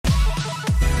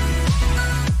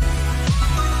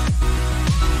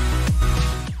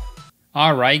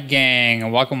All right,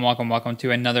 gang. Welcome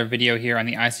to another video here on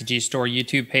the ICG Store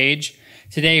YouTube page.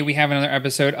 Today we have another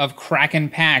episode of Kraken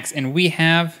Packs, and we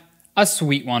have a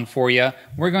sweet one for you.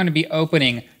 We're going to be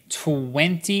opening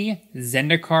 20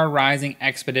 Zendikar Rising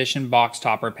Expedition box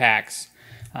topper packs.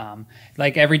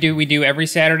 Like we do every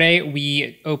Saturday,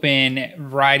 we open a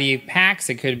variety of packs.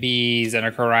 It could be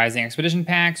Zendikar Rising Expedition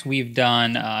packs. We've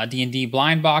done D&D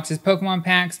blind boxes, Pokemon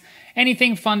packs.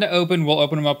 Anything fun to open, we'll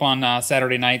open them up on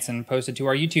Saturday nights and post it to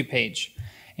our YouTube page.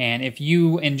 And if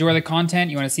you enjoy the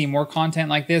content, you want to see more content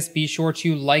like this, be sure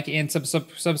to like and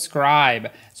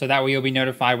subscribe, so that way you'll be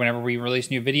notified whenever we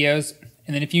release new videos.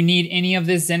 And then if you need any of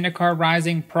this Zendikar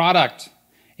Rising product,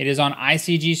 it is on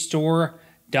icgstore.com.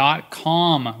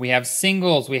 We have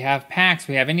singles, we have packs,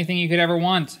 we have anything you could ever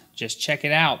want. Just check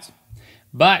it out.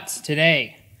 But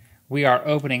today, we are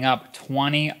opening up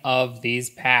 20 of these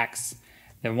packs.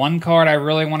 The one card I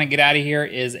really want to get out of here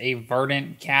is a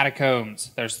Verdant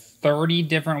Catacombs. There's 30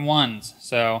 different ones.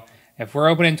 So if we're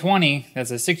opening 20,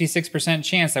 that's a 66%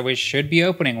 chance that we should be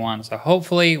opening one. So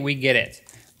hopefully we get it.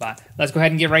 But let's go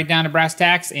ahead and get right down to brass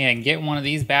tacks and get one of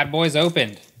these bad boys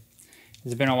opened.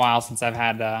 It's been a while since I've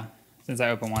had, since I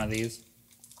opened one of these.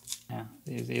 Yeah,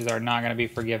 these are not going to be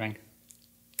forgiving.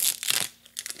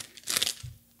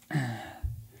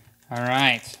 All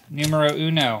right, numero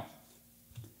uno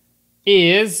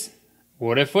is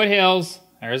Wooded Foothills.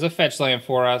 There's a fetch land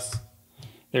for us.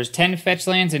 There's 10 fetch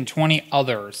lands and 20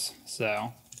 others.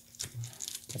 So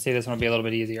let's see, this one will be a little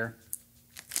bit easier.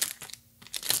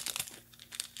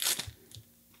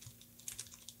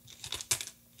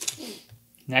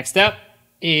 Next up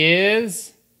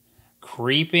is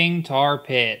Creeping Tar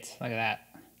Pit. Look at that.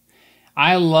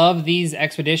 I love these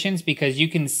expeditions because you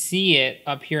can see it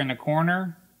up here in the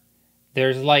corner.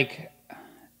 There's like,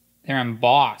 they're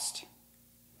embossed.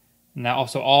 And that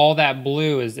also all that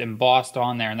blue is embossed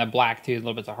on there, and that black too is a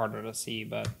little bit harder to see,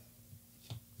 but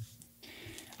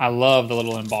I love the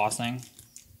little embossing.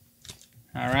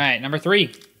 All right, number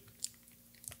 3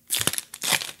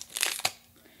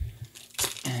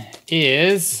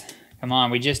 is, come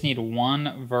on, we just need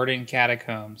one Verdant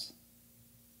Catacombs.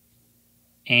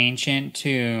 Ancient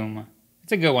Tomb.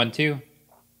 It's a good one too.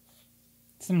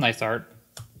 Some nice art.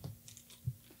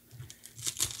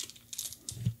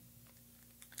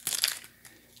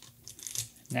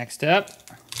 Next up,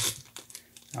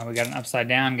 oh, we got an upside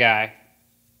down guy.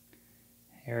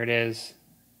 Here it is.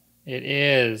 It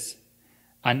is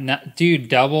dude,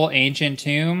 double Ancient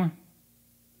Tomb.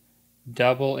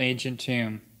 Double Ancient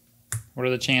Tomb. What are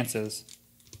the chances?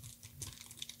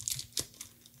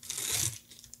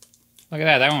 Look at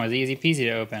that. That one was easy peasy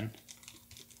to open.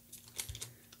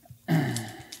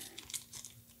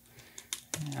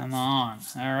 Come on.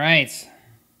 All right.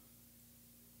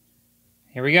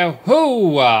 Here we go.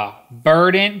 Hoo!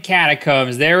 Verdant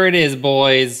Catacombs. There it is,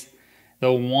 boys.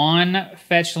 The one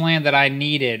fetch land that I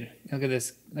needed. Look at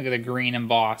this. Look at the green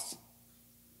emboss.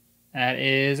 That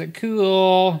is cool.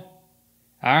 All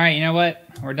right, you know what?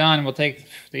 We're done. We'll take,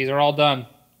 these are all done.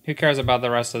 Who cares about the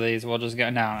rest of these? We'll just go.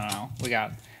 No. We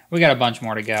got a bunch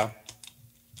more to go.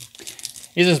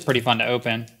 These are pretty fun to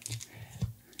open.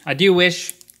 I do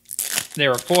wish they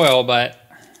were foil, but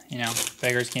you know,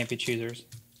 beggars can't be choosers.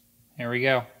 Here we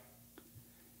go.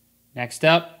 Next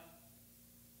up,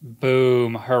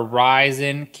 boom,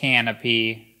 Horizon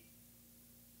Canopy.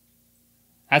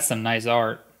 That's some nice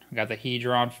art. We got the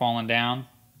Hedron falling down.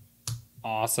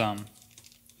 Awesome.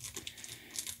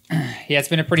 Yeah, it's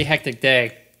been a pretty hectic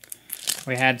day.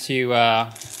 We had to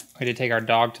take our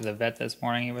dog to the vet this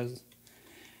morning.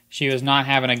 She was not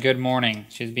having a good morning.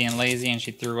 She was being lazy and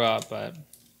she threw up, but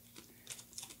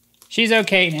she's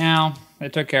okay now. They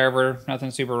took care of her.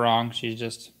 Nothing super wrong. She's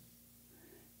just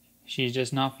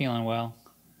not feeling well.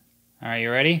 All right, you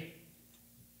ready?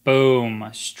 Boom.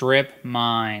 Strip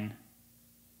Mine.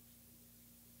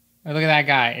 Oh, look at that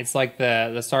guy. It's like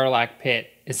the Sarlacc pit.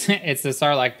 It's the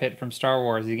Sarlacc pit from Star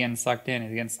Wars. He's getting sucked in.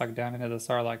 He's getting sucked down into the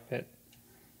Sarlacc pit.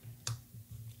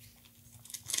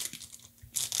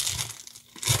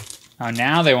 Oh,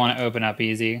 now they want to open up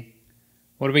easy.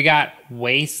 What do we got?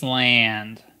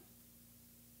 Wasteland.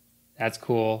 That's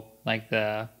cool. Like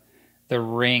the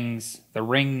rings, the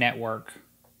ring network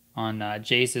on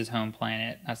Jace's home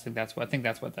planet. I think that's what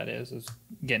that is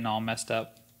getting all messed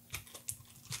up.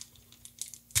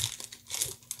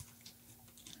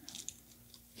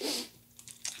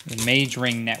 The Mage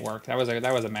Ring Network. That was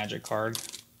a magic card.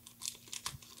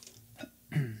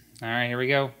 All right, here we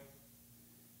go.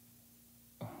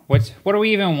 What do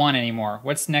we even want anymore?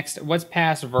 What's next? What's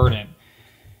past Verdant?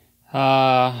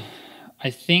 I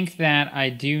think that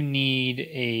I do need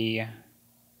a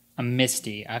A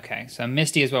Misty. Okay, so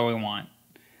Misty is what we want.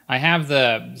 I have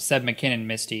the Seb McKinnon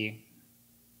Misty,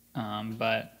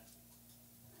 but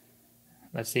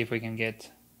let's see if we can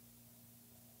get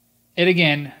it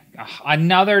again.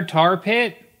 Another tar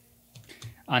pit.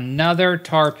 Another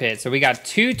tar pit. So we got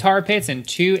 2 tar pits and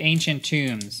 2 ancient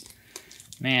tombs.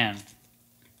 Man,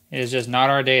 it is just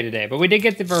not our day today. But we did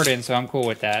get the Verdant, so I'm cool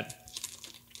with that.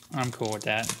 I'm cool with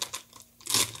that.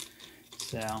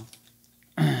 So,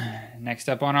 next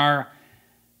up on our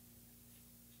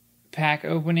pack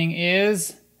opening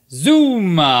is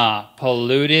Zuma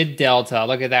Polluted Delta.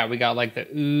 Look at that. We got like the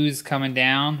ooze coming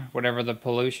down, whatever the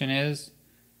pollution is.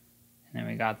 And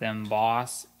then we got them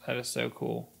boss. That is so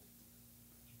cool.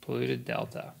 Polluted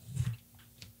Delta.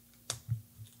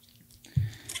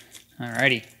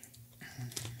 Alrighty.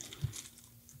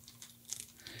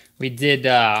 We did,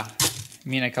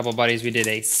 me and a couple buddies, we did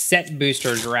a set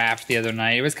booster draft the other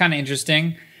night. It was kind of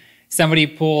interesting. Somebody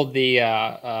pulled the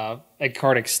egg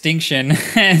card Extinction,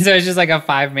 and so it's just like a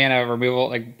 5-mana removal,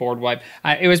 like board wipe.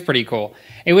 It was pretty cool.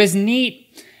 It was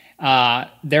neat.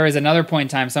 There was another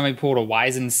point in time somebody pulled a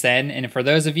Wizened Sen, and for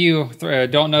those of you who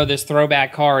don't know this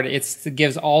throwback card, it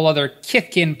gives all other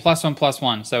Kithkin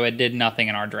 +1/+1, so it did nothing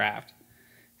in our draft.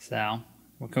 So,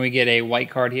 what can we get? A white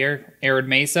card here? Arid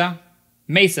Mesa?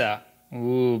 Mesa!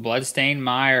 Ooh, Bloodstained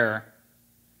Mire.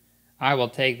 I will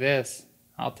take this.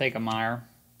 I'll take a Mire.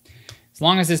 As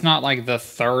long as it's not like the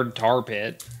 3rd tar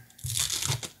pit.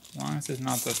 As long as it's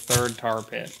not the 3rd tar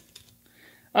pit.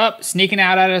 Up, sneaking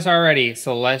out at us already.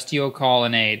 Celestial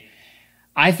Colonnade.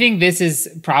 I think this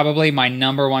is probably my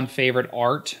 #1 favorite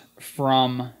art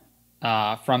from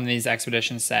these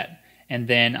expedition set. And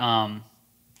then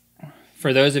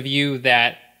for those of you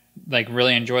that like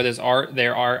really enjoy this art,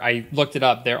 I looked it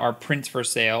up. There are prints for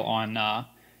sale on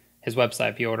his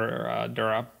website if you order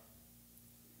Dura.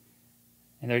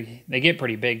 And they get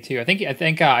pretty big too. I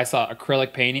think I saw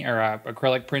acrylic painting or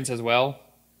acrylic prints as well.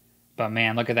 But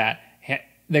man, look at that.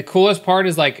 The coolest part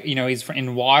is like, you know, he's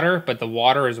in water, but the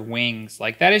water is wings.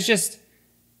 Like that is just,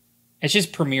 it's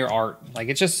just premier art. Like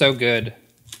it's just so good.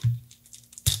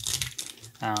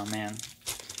 Oh man.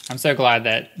 I'm so glad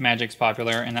that Magic's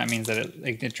popular, and that means that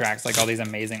it attracts like all these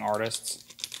amazing artists.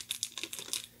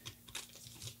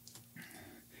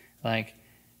 Like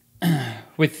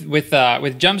with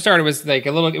Jumpstart, it was like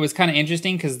it was kind of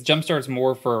interesting because Jumpstart's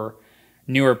more for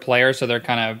newer players, so they're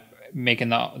kind of making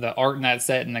the art in that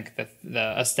set, and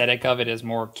the aesthetic of it is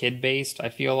more kid based, I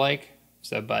feel like.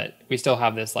 So, but we still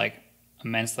have this like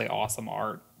immensely awesome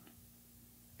art,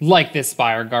 like this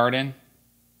Spire Garden.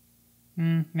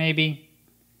 Maybe.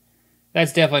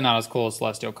 That's definitely not as cool as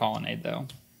Celestial Colonnade, though.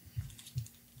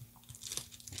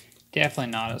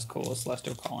 Definitely not as cool as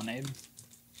Celestial Colonnade.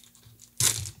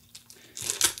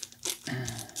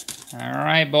 All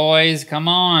right, boys, come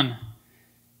on.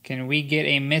 Can we get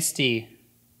a Misty?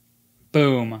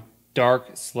 Boom.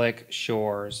 Dark Slick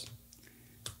Shores.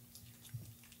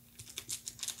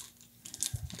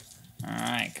 All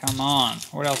right, come on.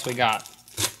 What else we got?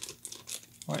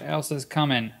 What else is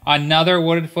coming? Another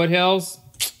Wooded Foothills?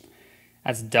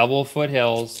 That's double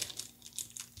Foothills.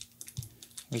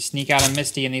 We sneak out a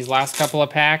Misty in these last couple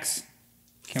of packs.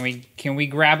 Can we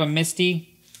grab a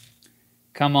Misty?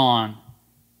 Come on.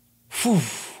 Whew.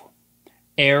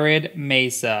 Arid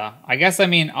Mesa. I guess, I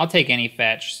mean, I'll take any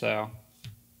fetch, so.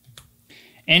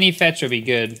 Any fetch would be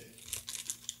good.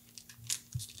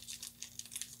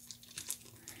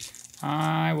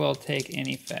 I will take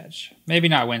any fetch. Maybe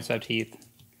not Windswept Heath.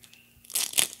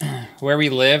 Where we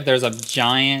live, there's a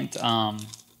giant,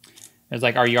 there's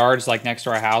like our yard's like next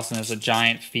to our house, and there's a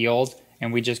giant field,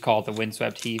 and we just call it the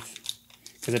Windswept Heath.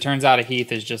 Because it turns out a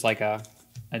heath is just like a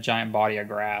giant body of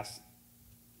grass.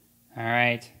 All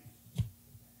right.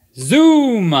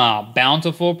 Zuma,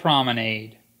 Bountiful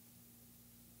Promenade.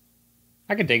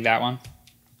 I could dig that one.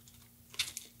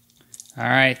 All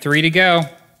right, 3 to go.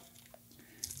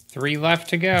 3 left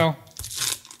to go.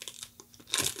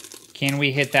 Can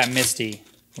we hit that Misty?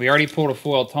 We already pulled a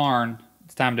foil Tarn.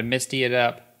 It's time to Misty it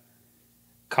up.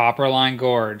 Copperline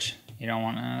Gorge. You don't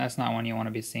want. That's not one you want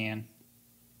to be seeing.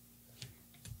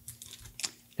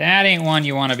 That ain't one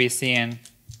you want to be seeing.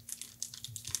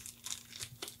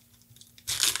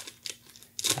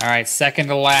 All right, second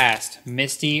to last.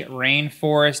 Misty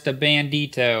Rainforest of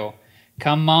Bandito.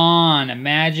 Come on,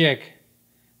 Magic.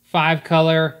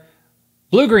 5-color.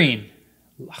 Blue-green.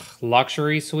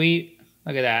 Luxury Suite.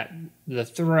 Look at that. The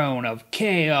Throne of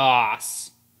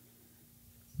Chaos.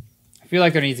 I feel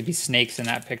like there needs to be snakes in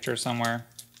that picture somewhere.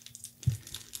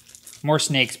 More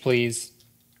snakes, please.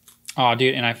 Oh,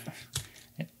 dude, and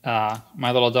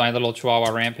my little Chihuahua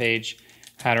Rampage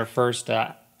had her first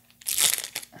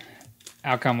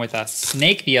outcome with a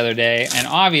snake the other day, and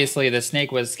obviously the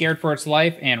snake was scared for its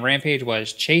life, and Rampage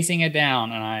was chasing it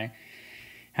down, and I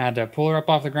had to pull her up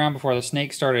off the ground before the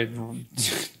snake started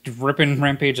ripping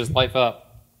Rampage's life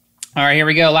up. All right, here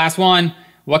we go. Last one.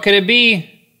 What could it be?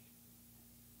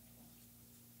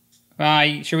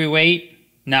 Should we wait?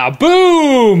 No.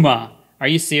 Boom! Are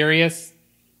you serious?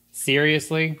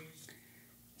 Seriously?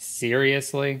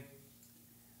 Seriously?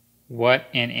 What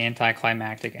an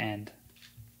anticlimactic end.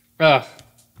 Ugh.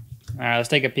 All right, let's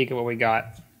take a peek at what we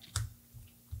got.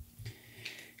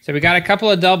 So we got a couple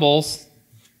of doubles.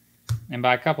 And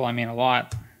by a couple, I mean a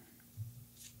lot.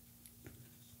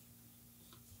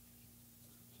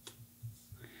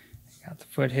 Got the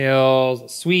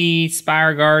Foothills, Sweet,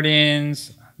 Spire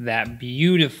Gardens, that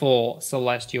beautiful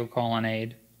Celestial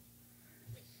Colonnade.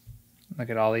 Look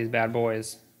at all these bad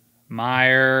boys.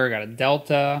 Meyer, got a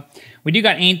Delta. We do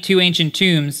got two Ancient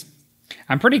Tombs.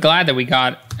 I'm pretty glad that we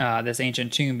got this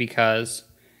Ancient Tomb because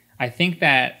I think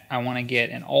that I want to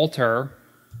get an altar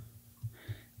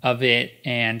of it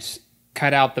and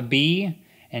cut out the B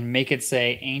and make it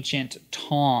say Ancient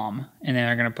Tom, and then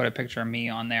they're gonna put a picture of me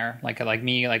on there, like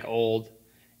me, like old,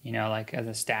 you know, like as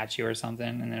a statue or something,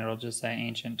 and then it'll just say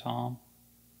Ancient Tom.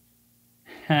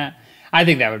 I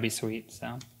think that would be sweet,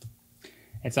 so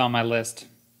it's on my list.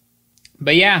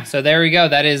 But yeah, so there we go.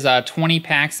 That is 20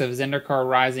 packs of Zendikar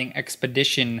Rising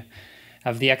Expedition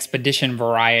of the Expedition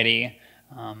variety.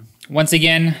 Once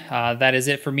again, that is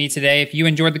it for me today. If you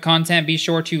enjoyed the content, be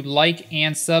sure to like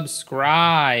and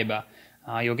subscribe.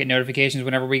 You'll get notifications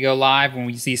whenever we go live, when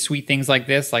we see sweet things like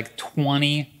this, like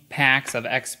 20 packs of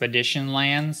Expedition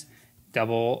lands,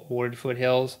 double Wooded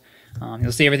Foothills.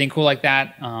 You'll see everything cool like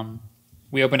that.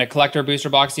 We opened a collector booster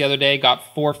box the other day,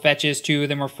 got 4 fetches, 2 of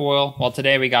them were foil. Well,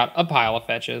 today we got a pile of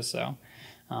fetches, so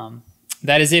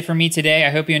that is it for me today. I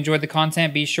hope you enjoyed the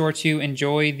content. Be sure to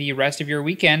enjoy the rest of your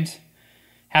weekend.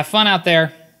 Have fun out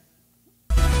there.